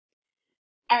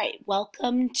All right,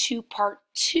 welcome to part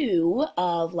two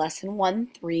of lesson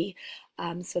 1-3.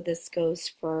 So this goes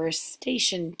for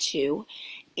station two.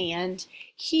 And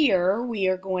here we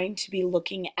are going to be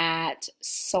looking at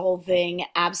solving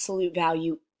absolute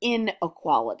value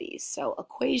inequalities. So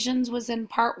equations was in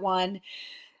part one.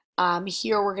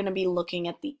 Here we're going to be looking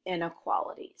at the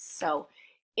inequalities. So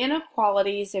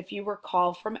inequalities, if you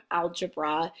recall from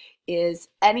algebra, is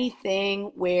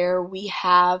anything where we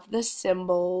have the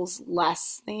symbols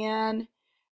less than,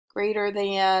 greater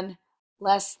than,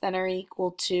 less than or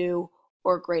equal to,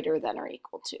 or greater than or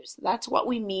equal to. So that's what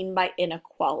we mean by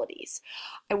inequalities.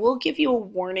 I will give you a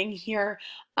warning here,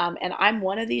 and I'm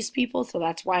one of these people, so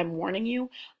that's why I'm warning you.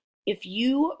 If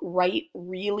you write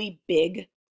really big,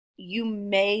 you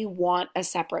may want a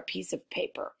separate piece of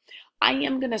paper. I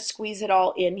am going to squeeze it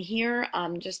all in here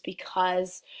just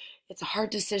because it's a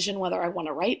hard decision whether I want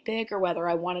to write big or whether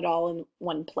I want it all in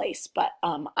one place. But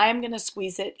I'm going to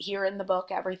squeeze it here in the book,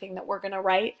 everything that we're going to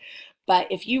write. But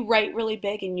if you write really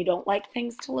big and you don't like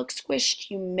things to look squished,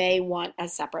 you may want a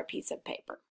separate piece of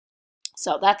paper.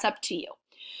 So that's up to you.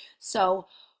 So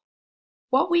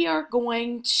what we are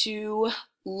going to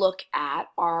look at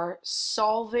are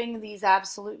solving these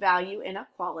absolute value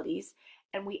inequalities,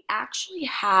 and we actually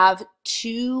have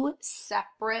two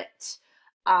separate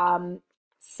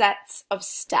sets of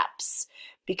steps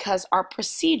because our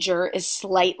procedure is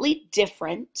slightly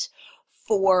different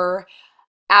for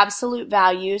absolute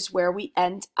values where we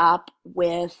end up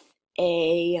with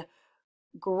a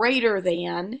greater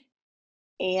than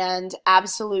and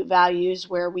absolute values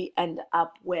where we end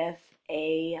up with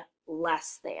a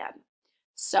less than.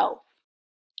 So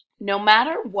no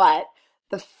matter what,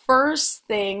 the first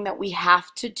thing that we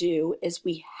have to do is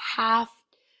we have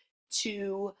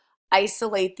to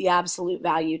isolate the absolute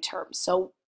value term.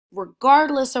 So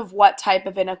regardless of what type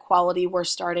of inequality we're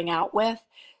starting out with,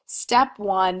 step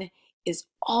one is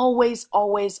always,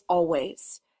 always,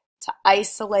 always to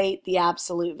isolate the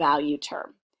absolute value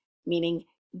term, meaning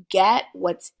get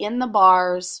what's in the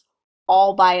bars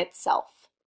all by itself.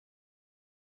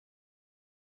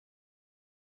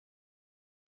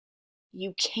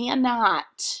 You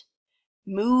cannot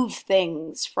move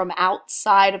things from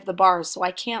outside of the bars. So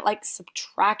I can't like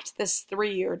subtract this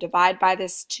 3 or divide by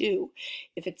this 2.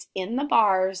 If it's in the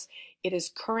bars, it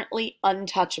is currently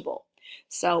untouchable.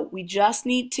 So we just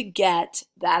need to get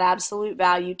that absolute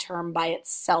value term by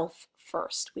itself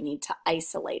first. We need to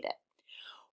isolate it.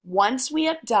 Once we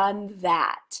have done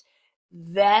that,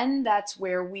 then that's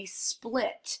where we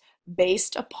split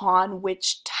based upon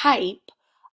which type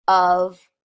of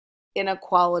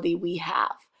inequality we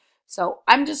have. So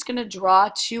I'm just going to draw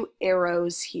two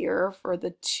arrows here for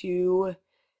the two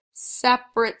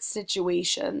separate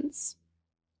situations.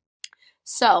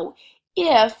 So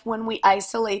if when we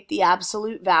isolate the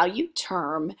absolute value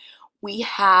term, we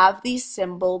have the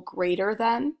symbol greater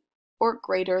than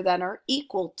or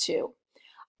equal to,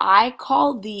 I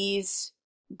call these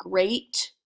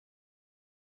great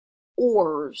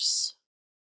ors.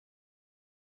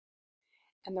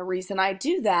 And the reason I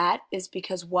do that is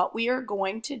because what we are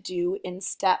going to do in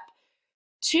step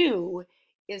two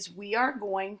is we are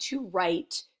going to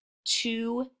write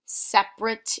two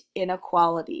separate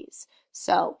inequalities.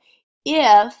 So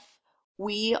if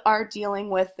we are dealing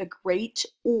with the great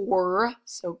or,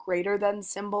 so greater than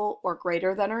symbol or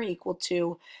greater than or equal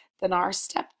to, then our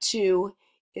step two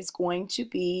is going to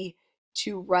be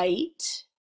to write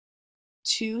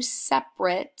two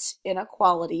separate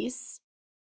inequalities.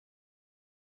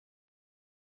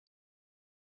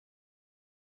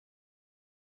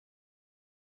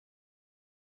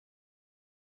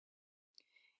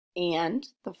 And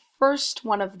the first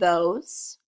one of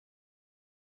those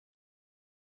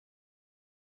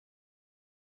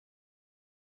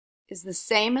is the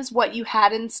same as what you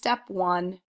had in step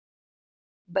one,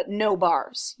 but no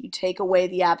bars. You take away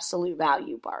the absolute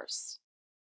value bars.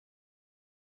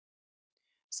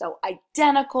 So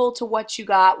identical to what you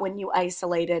got when you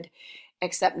isolated,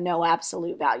 except no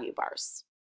absolute value bars.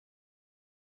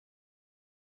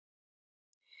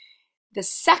 The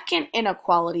second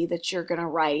inequality that you're going to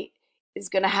write is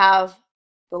going to have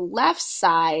the left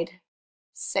side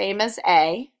same as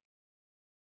A.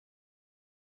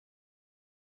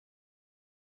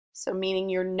 So meaning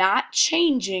you're not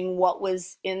changing what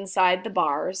was inside the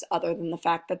bars other than the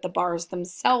fact that the bars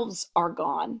themselves are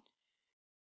gone.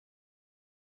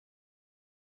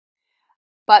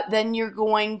 But then you're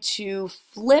going to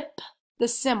flip the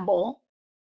symbol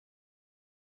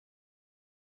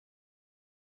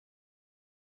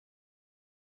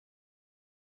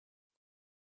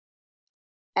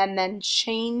and then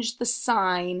change the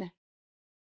sign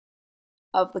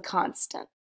of the constant.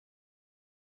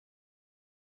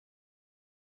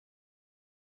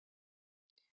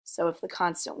 So if the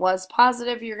constant was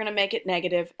positive, you're going to make it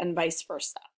negative and vice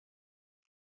versa.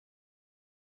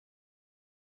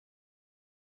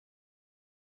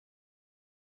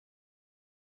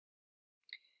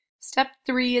 Step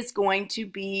 3 is going to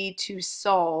be to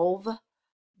solve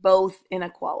both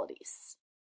inequalities.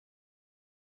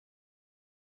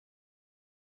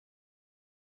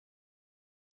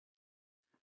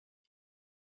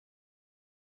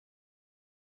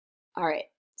 All right,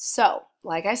 so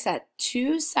like I said,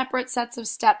 two separate sets of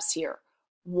steps here.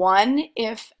 One,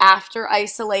 if after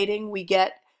isolating we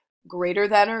get greater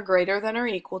than or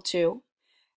equal to,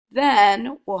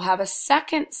 then we'll have a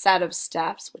second set of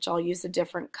steps, which I'll use a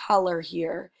different color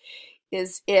here,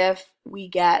 is if we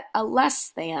get a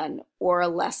less than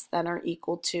or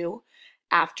equal to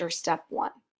after step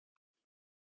 1.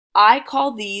 I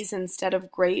call these, instead of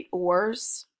great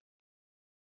ors,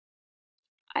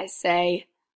 I say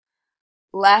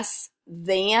less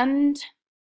than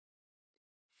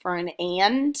for an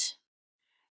and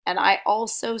I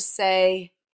also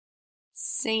say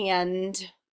sandwich.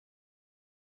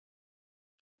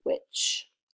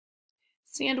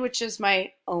 Sandwich is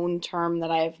my own term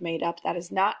that I have made up. That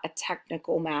is not a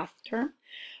technical math term.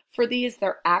 For these,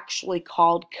 they're actually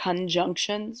called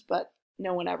conjunctions, but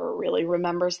no one ever really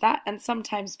remembers that. And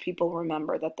sometimes people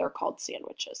remember that they're called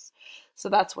sandwiches. So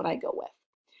that's what I go with.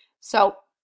 So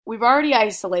we've already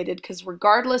isolated because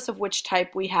regardless of which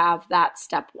type we have, that's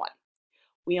step 1.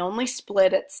 We only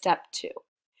split at step 2.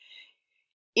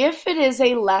 If it is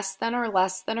a less than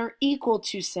or equal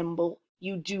to symbol,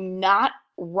 you do not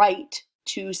write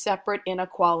two separate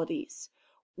inequalities.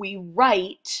 We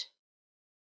write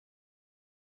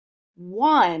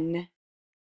one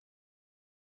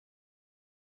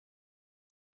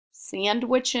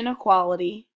sandwich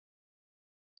inequality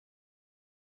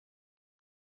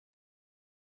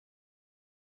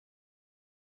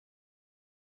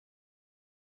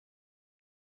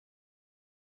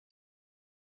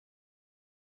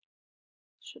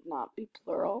should not be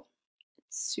plural.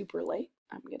 It's super late.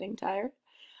 I'm getting tired.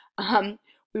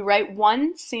 We write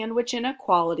one sandwich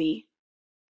inequality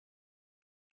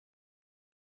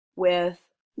with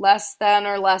less than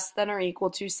or equal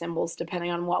to symbols,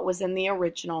 depending on what was in the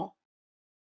original,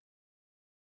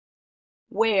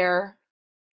 where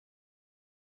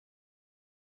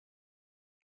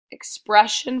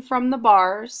expression from the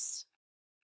bars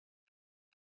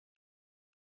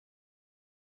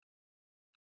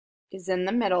is in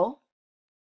the middle,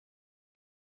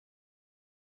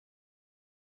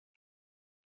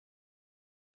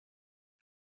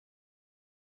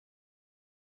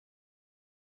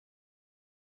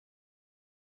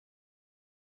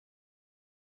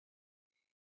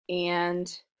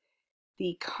 and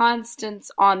the constants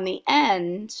on the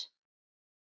end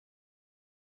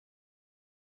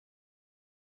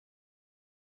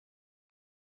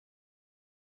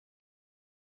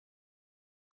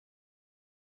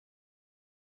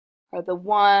are the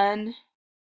one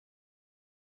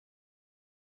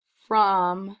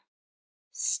from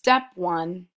step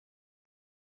 1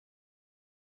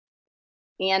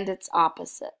 and its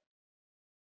opposite.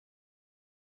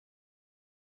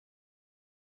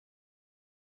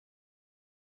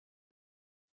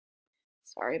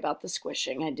 Sorry about the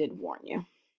squishing, I did warn you.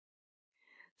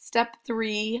 Step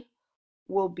 3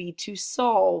 will be to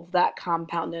solve that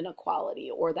compound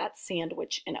inequality or that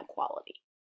sandwich inequality.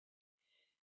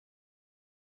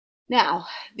 Now,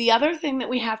 the other thing that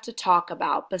we have to talk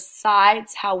about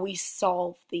besides how we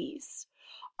solve these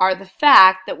are the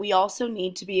fact that we also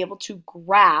need to be able to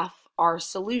graph our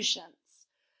solutions.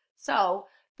 So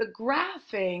the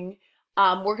graphing,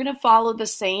 we're going to follow the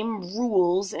same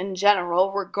rules in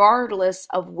general, regardless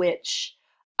of which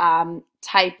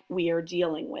type we are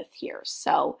dealing with here.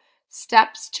 So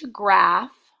steps to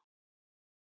graph,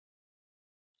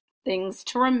 things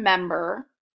to remember,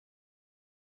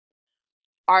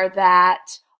 are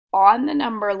that on the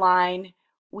number line,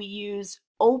 we use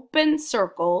open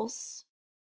circles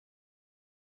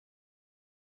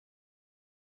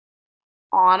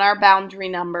on our boundary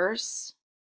numbers.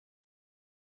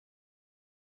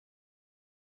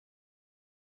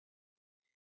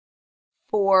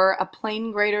 For a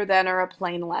plain greater than or a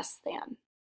plain less than.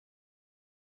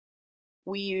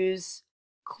 We use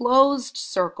closed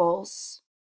circles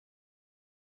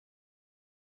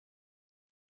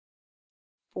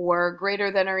for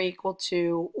greater than or equal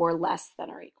to or less than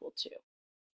or equal to.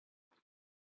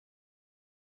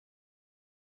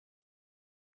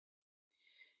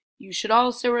 You should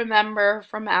also remember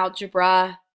from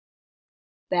algebra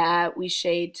that we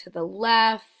shade to the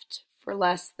left for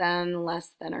less than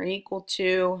or equal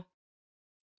to.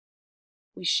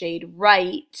 We shade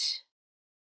right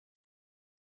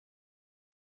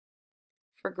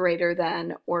for greater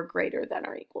than or greater than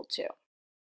or equal to.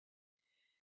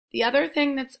 The other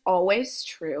thing that's always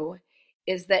true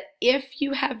is that if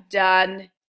you have done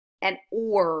an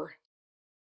or,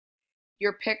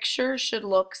 your picture should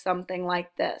look something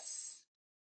like this,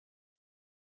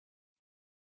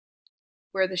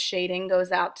 where the shading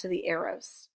goes out to the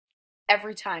arrows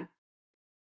every time.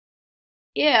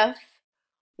 If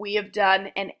we have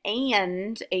done an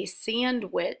and, a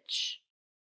sandwich,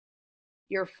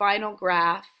 your final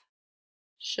graph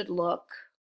should look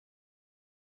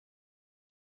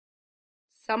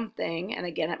something, and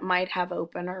again, it might have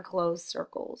open or closed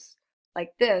circles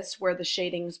like this, where the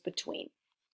shading's between.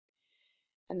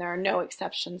 And there are no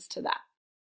exceptions to that.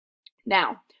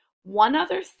 Now, one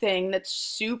other thing that's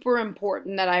super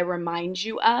important that I remind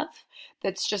you of,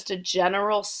 that's just a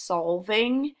general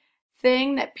solving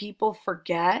thing that people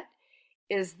forget,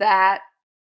 is that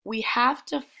we have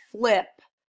to flip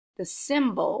the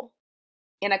symbol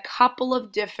in a couple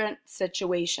of different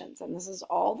situations. And this is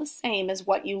all the same as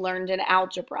what you learned in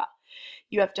algebra.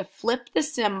 You have to flip the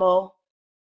symbol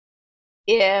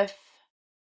if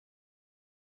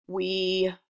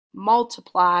we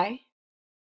multiply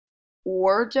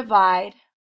or divide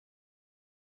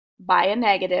by a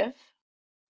negative,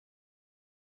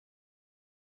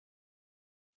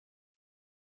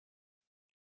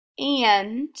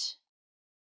 and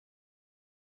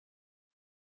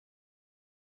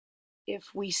if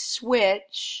we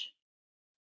switch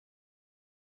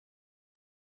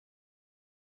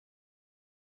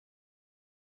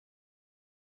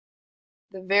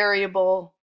the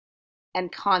variable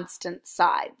and constant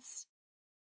sides.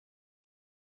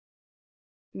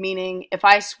 Meaning, if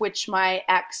I switch my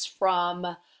x from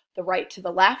the right to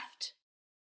the left,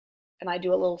 and I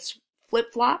do a little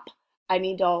flip-flop, I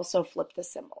need to also flip the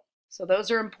symbol. So those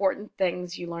are important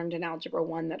things you learned in Algebra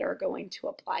 1 that are going to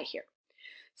apply here.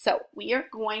 So we are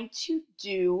going to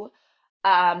do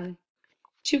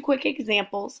 2 quick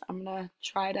examples. I'm going to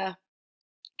try to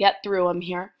get through them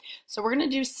here. So we're going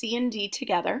to do C and D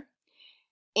together.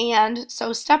 And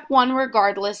so step 1,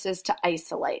 regardless, is to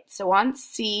isolate. So on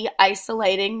C,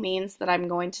 isolating means that I'm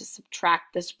going to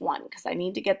subtract this 1 because I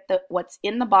need to get what's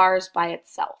in the bars by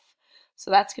itself.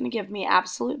 So that's going to give me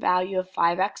absolute value of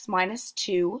 5x minus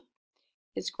 2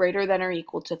 is greater than or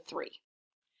equal to 3.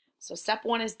 So step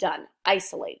 1 is done.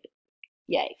 Isolated.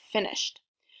 Yay, finished.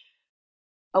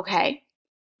 Okay,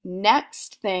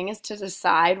 next thing is to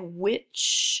decide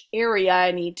which area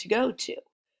I need to go to.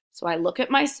 So I look at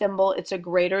my symbol, it's a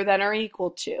greater than or equal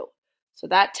to. So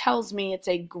that tells me it's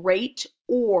a great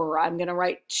or. I'm going to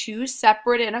write 2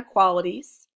 separate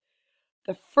inequalities.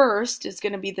 The first is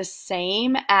going to be the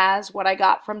same as what I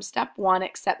got from step 1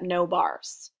 except no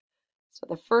bars. So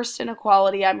the first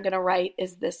inequality I'm going to write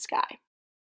is this guy.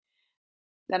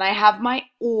 Then I have my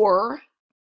or.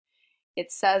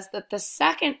 It says that the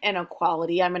second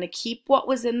inequality, I'm going to keep what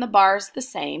was in the bars the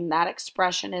same. That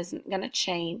expression isn't going to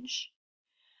change.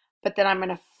 But then I'm going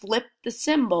to flip the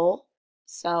symbol,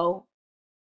 so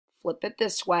flip it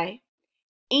this way,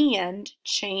 and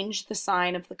change the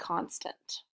sign of the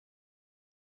constant.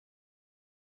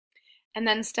 And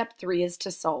then step 3 is to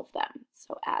solve them.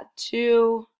 So add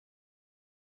 2,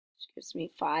 which gives me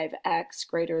 5x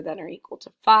greater than or equal to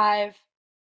 5.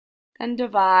 Then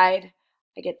divide,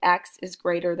 I get x is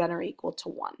greater than or equal to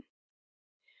 1.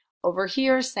 Over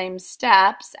here, same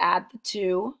steps, add the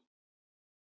 2.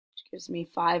 Gives me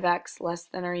 5x less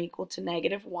than or equal to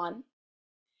negative 1.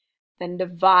 Then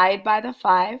divide by the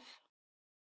 5.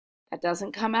 That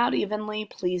doesn't come out evenly.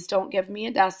 Please don't give me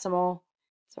a decimal.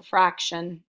 It's a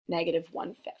fraction, negative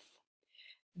 1/5.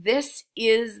 This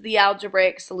is the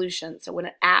algebraic solution. So when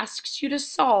it asks you to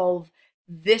solve,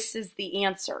 this is the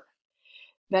answer.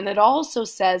 Then it also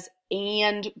says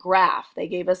and graph. They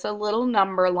gave us a little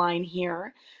number line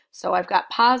here. So I've got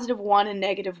positive 1 and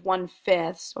negative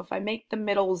 1/5. So if I make the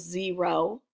middle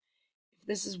 0, if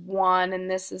this is 1 and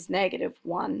this is negative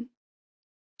 1,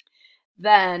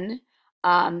 then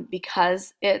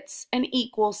because it's an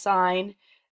equal sign,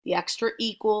 the extra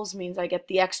equals means I get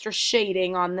the extra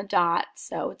shading on the dot.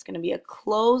 So it's going to be a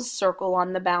closed circle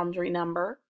on the boundary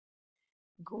number.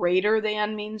 Greater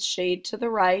than means shade to the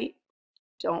right.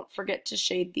 Don't forget to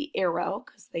shade the arrow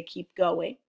because they keep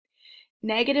going.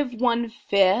 Negative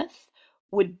 1/5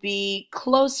 would be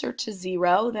closer to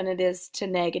 0 than it is to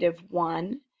negative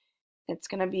 1. It's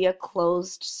going to be a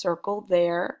closed circle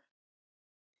there.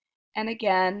 And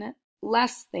again,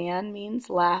 less than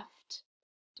means left.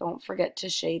 Don't forget to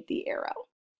shade the arrow.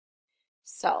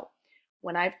 So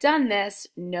when I've done this,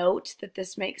 note that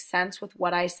this makes sense with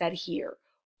what I said here.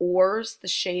 Ors, the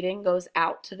shading goes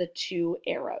out to the 2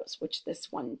 arrows, which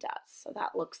this one does. So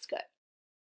that looks good.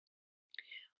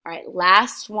 All right,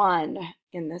 last one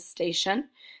in this station,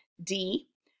 D.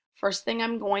 First thing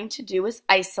I'm going to do is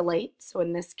isolate. So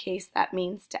in this case, that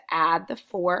means to add the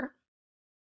 4.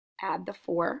 Add the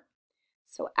 4.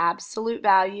 So absolute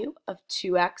value of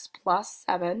 2x plus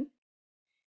 7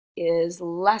 is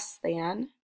less than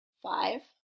 5.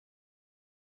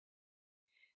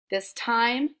 This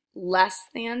time, less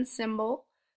than symbol.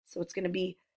 So it's going to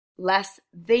be less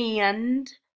than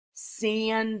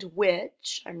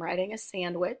sandwich. I'm writing a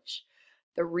sandwich.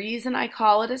 The reason I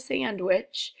call it a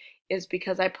sandwich is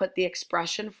because I put the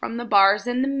expression from the bars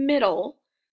in the middle.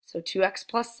 So 2x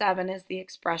plus 7 is the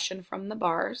expression from the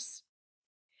bars.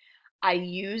 I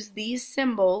use these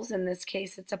symbols. In this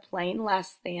case, it's a plain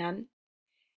less than.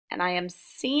 And I am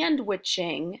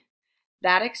sandwiching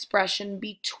that expression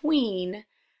between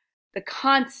the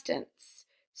constants.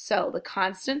 So the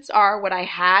constants are what I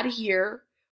had here,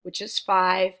 which is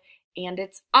 5, and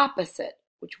its opposite,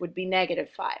 which would be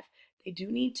 -5. They do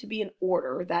need to be in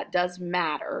order. That does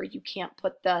matter. You can't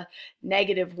put the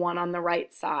 -1 on the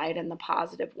right side and the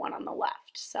 +1 on the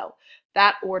left. So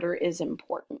that order is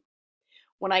important.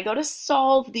 When I go to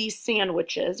solve these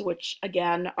sandwiches, which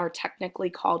again are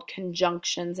technically called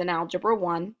conjunctions in Algebra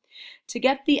 1, to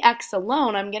get the x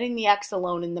alone, I'm getting the x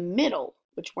alone in the middle,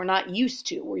 which we're not used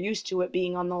to. We're used to it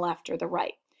being on the left or the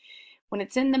right. When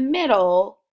it's in the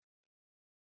middle,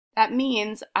 that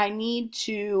means I need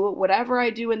to, whatever I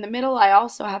do in the middle, I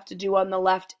also have to do on the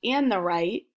left and the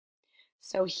right.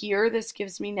 So here this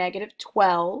gives me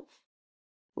 -12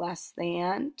 less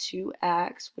than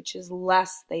 2x, which is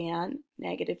less than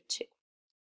 -2.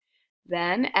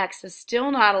 Then x is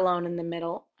still not alone in the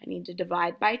middle. I need to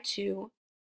divide by 2.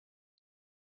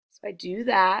 So I do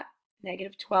that.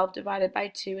 -12 divided by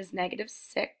 2 is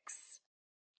 -6.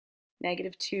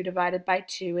 -2 divided by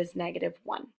 2 is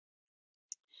 -1.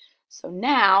 So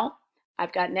now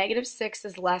I've got -6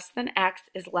 is less than x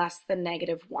is less than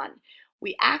 -1.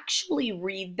 We actually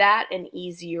read that an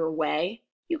easier way.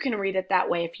 You can read it that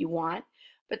way if you want,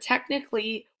 but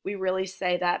technically we really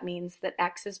say that means that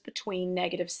x is between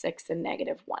 -6 and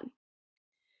 -1.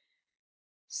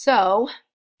 So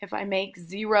if I make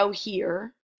 0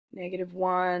 here,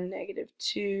 -1,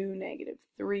 -2,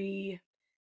 -3,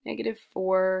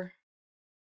 -4,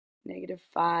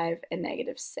 -5, and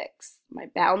 -6. My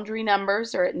boundary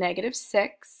numbers are at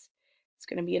 -6. It's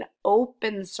going to be an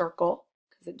open circle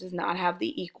because it does not have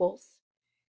the equals.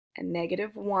 And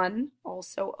 -1,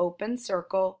 also open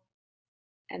circle.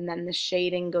 And then the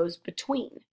shading goes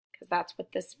between because that's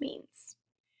what this means.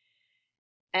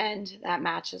 And that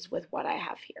matches with what I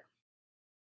have here.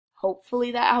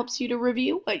 Hopefully that helps you to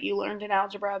review what you learned in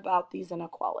algebra about these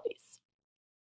inequalities.